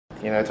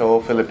to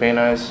all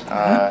Filipinos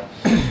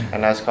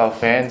and Azkal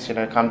fans,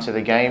 come to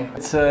the game.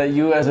 It's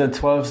you as a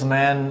 12th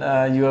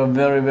man, you are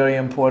very, very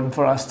important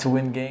for us to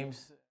win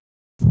games.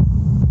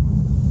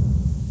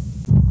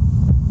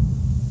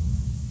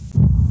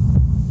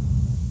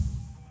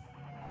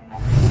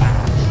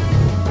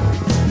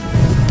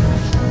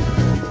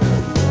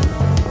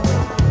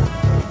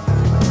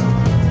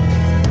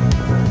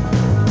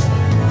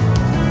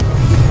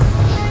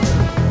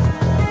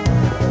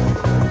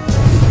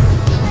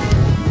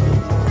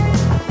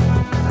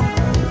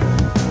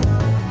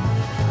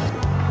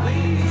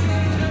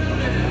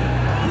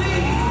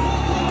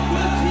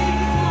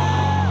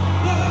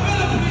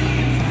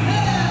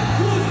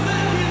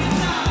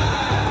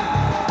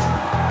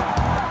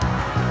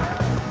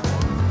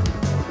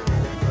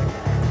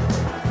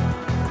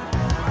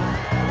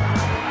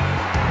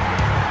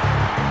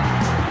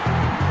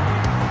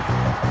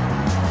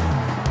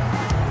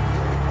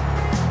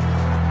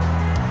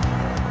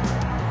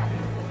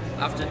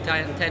 After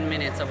 10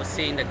 minutes, I was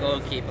seeing the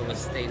goalkeeper was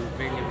staying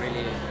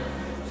really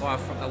far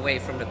away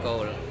from the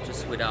goal,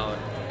 just without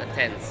a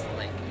tent.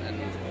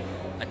 And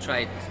I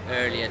tried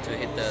earlier to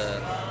hit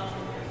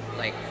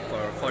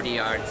for 40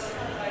 yards.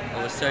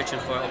 I was searching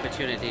for an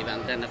opportunity,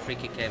 and then the free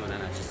kick came, and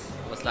I just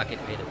was lucky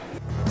to hit it.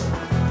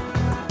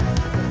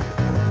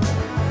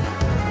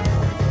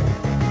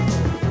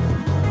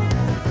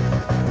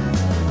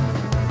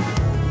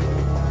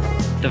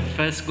 The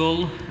first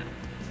goal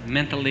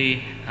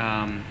mentally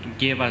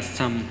gave us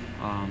some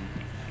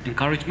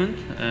encouragement,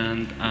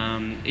 and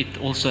it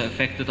also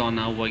affected on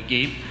our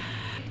game.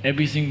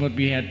 Everything what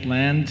we had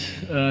planned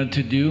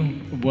to do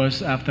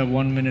was after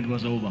 1 minute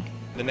was over.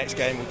 The next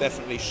game will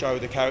definitely show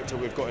the character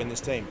we've got in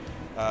this team.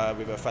 We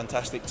have a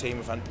fantastic team,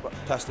 a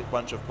fantastic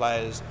bunch of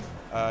players.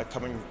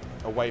 Coming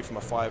away from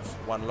a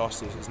 5-1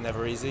 loss is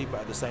never easy,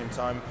 but at the same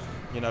time,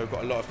 we've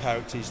got a lot of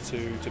characters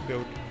to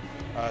build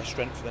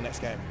strength for the next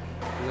game.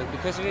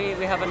 Because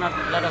we have a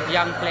lot of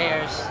young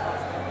players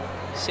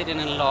sitting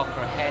in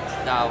locker, heads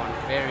down,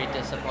 very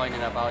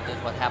disappointed about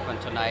what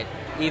happened tonight.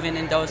 Even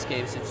in those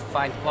games, you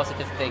find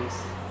positive things,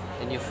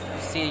 and you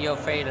see your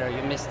failure,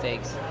 your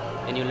mistakes,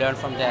 and you learn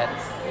from that.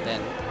 Then,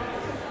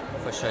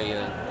 for sure,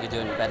 you're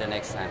doing better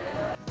next time.